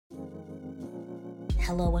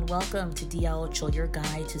Hello and welcome to DL, your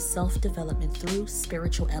guide to self-development through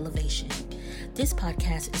spiritual elevation. This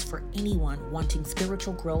podcast is for anyone wanting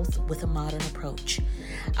spiritual growth with a modern approach.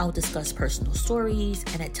 I'll discuss personal stories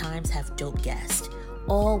and at times have dope guests,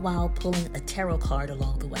 all while pulling a tarot card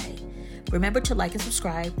along the way. Remember to like and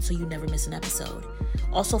subscribe so you never miss an episode.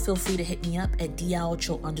 Also feel free to hit me up at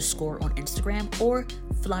DL__ on Instagram or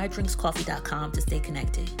flydrinkscoffee.com to stay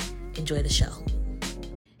connected. Enjoy the show.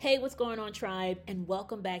 Hey, what's going on, tribe? And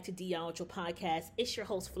welcome back to DL Podcast. It's your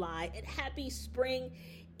host, Fly, and happy spring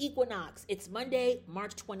Equinox. It's Monday,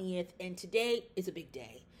 March 20th, and today is a big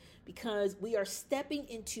day because we are stepping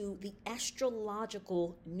into the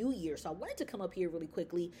astrological new year. So I wanted to come up here really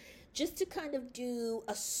quickly just to kind of do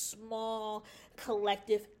a small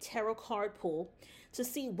collective tarot card pull to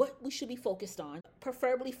see what we should be focused on,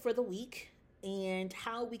 preferably for the week, and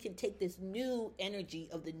how we can take this new energy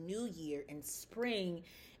of the new year and spring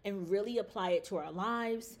and really apply it to our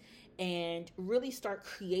lives and really start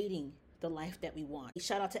creating the life that we want.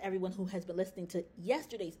 Shout out to everyone who has been listening to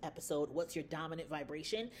yesterday's episode, What's Your Dominant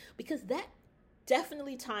Vibration? Because that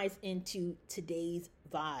definitely ties into today's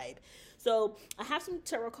vibe. So I have some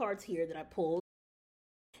tarot cards here that I pulled,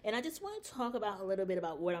 and I just want to talk about a little bit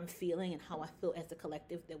about what I'm feeling and how I feel as a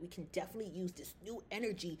collective, that we can definitely use this new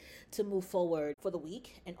energy to move forward for the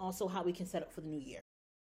week and also how we can set up for the new year.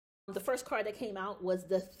 The first card that came out was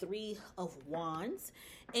the Three of Wands,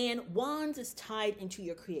 and Wands is tied into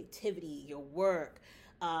your creativity, your work,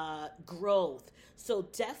 growth. So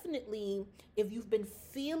definitely, if you've been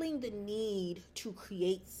feeling the need to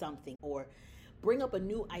create something or bring up a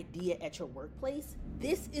new idea at your workplace,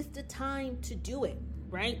 this is the time to do it,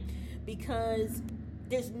 right? Because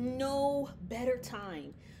there's no better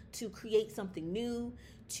time to create something new,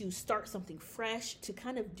 to start something fresh, to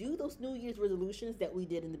kind of do those New Year's resolutions that we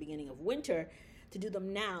did in the beginning of winter, to do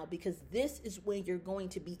them now, because this is when you're going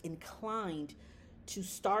to be inclined to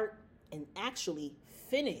start and actually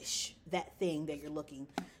finish that thing that you're looking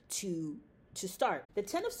to start. The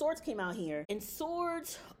Ten of Swords came out here, and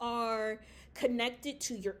swords are connected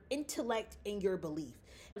to your intellect and your belief.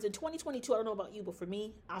 In 2022, I don't know about you, but for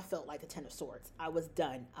me, I felt like a Ten of Swords. I was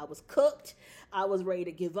done. I was cooked. I was ready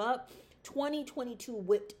to give up. 2022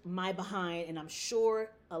 whipped my behind, and I'm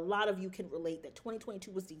sure a lot of you can relate that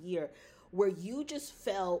 2022 was the year where you just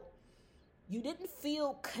felt, you didn't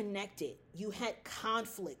feel connected. You had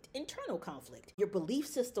conflict, internal conflict. Your belief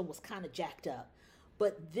system was kind of jacked up.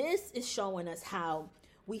 But this is showing us how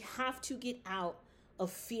we have to get out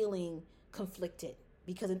of feeling conflicted.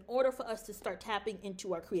 Because in order for us to start tapping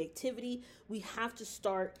into our creativity, we have to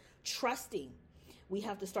start trusting. We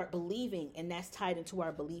have to start believing, and that's tied into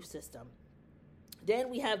our belief system. Then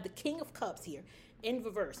we have the King of Cups here in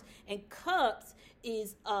reverse. And Cups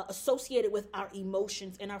is associated with our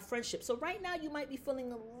emotions and our friendships. So right now you might be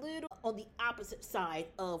feeling a little on the opposite side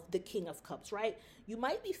of the King of Cups, right? You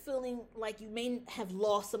might be feeling like you may have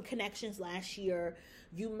lost some connections last year.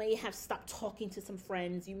 You may have stopped talking to some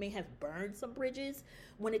friends. You may have burned some bridges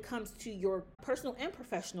when it comes to your personal and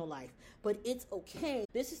professional life. But it's okay.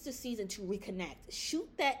 This is the season to reconnect. Shoot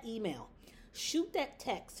that email. Shoot that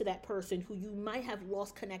text to that person who you might have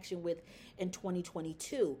lost connection with in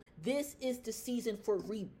 2022. This is the season for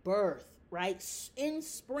rebirth, right? In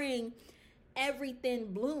spring,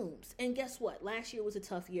 everything blooms. And guess what? Last year was a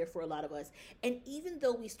tough year for a lot of us. And even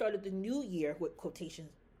though we started the new year with quotations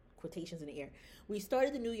in the air, we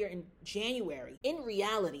started the new year in January. In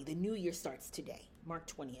reality, the new year starts today, March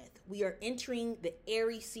 20th. We are entering the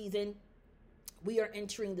Aries season. We are in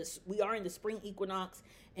the spring equinox,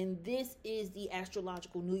 and this is the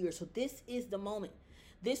astrological new year. So this is the moment.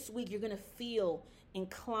 This week, you're going to feel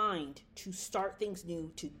inclined to start things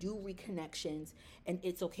new, to do reconnections, and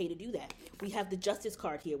it's okay to do that. We have the Justice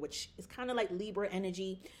card here, which is kind of like Libra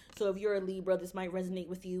energy. So if you're a Libra, this might resonate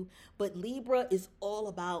with you. But Libra is all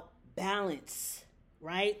about balance,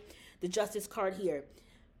 right? The Justice card here.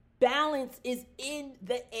 Balance is in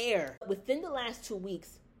the air. Within the last 2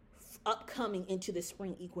 weeks, upcoming into the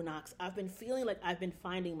spring equinox, I've been feeling like I've been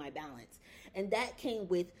finding my balance. And that came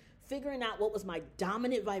with figuring out what was my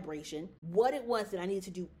dominant vibration, what it was that I needed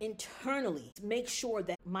to do internally to make sure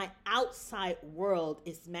that my outside world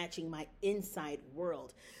is matching my inside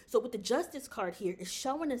world. So with the Justice card here, it's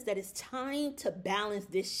showing us that it's time to balance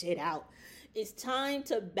this shit out. It's time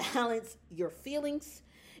to balance your feelings.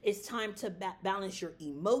 It's time to balance your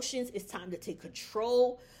emotions. It's time to take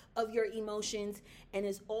control of your emotions. And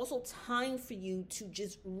it's also time for you to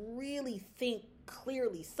just really think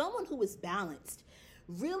clearly. Someone who is balanced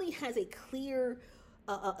really has a clear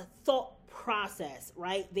thought process,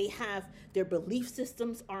 right? They have their belief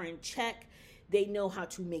systems are in check. They know how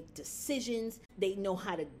to make decisions. They know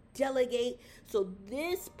how to delegate. So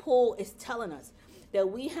this poll is telling us that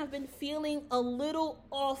we have been feeling a little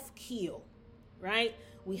off keel, right?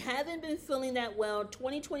 We haven't been feeling that well.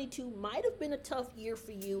 2022 might have been a tough year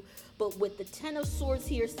for you, but with the Ten of Swords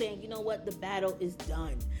here saying, you know what, the battle is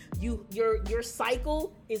done. Your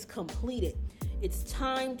cycle is completed. It's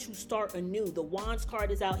time to start anew. The Wands card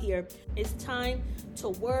is out here. It's time to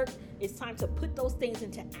work. It's time to put those things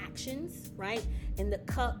into actions, right? And the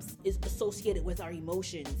Cups is associated with our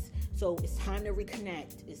emotions. So it's time to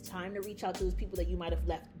reconnect. It's time to reach out to those people that you might have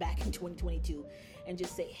left back in 2022 and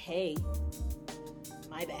just say, hey,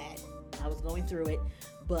 my bad. I was going through it,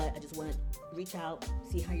 but I just want to reach out,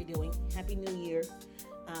 see how you're doing. Happy New Year.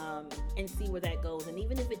 And see where that goes. And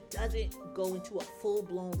even if it doesn't go into a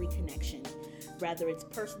full-blown reconnection, whether it's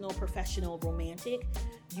personal, professional, romantic,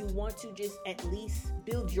 you want to just at least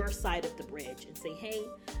build your side of the bridge and say, hey,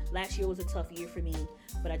 last year was a tough year for me,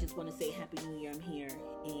 but I just want to say Happy New Year, I'm here,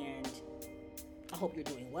 and I hope you're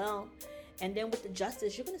doing well. And then with the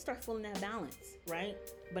Justice, you're going to start feeling that balance, right?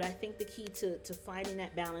 But I think the key to finding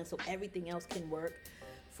that balance so everything else can work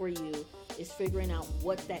for you is figuring out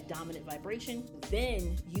what's that dominant vibration.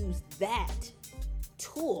 Then use that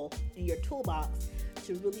tool in your toolbox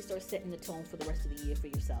to really start setting the tone for the rest of the year for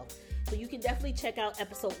yourself. So you can definitely check out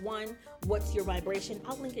episode 1, What's Your Vibration?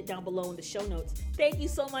 I'll link it down below in the show notes. Thank you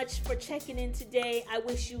so much for checking in today. I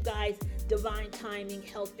wish you guys divine timing,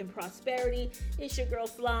 health, and prosperity. It's your girl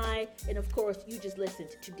Fly. And of course, you just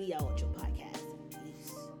listened to DL Podcast.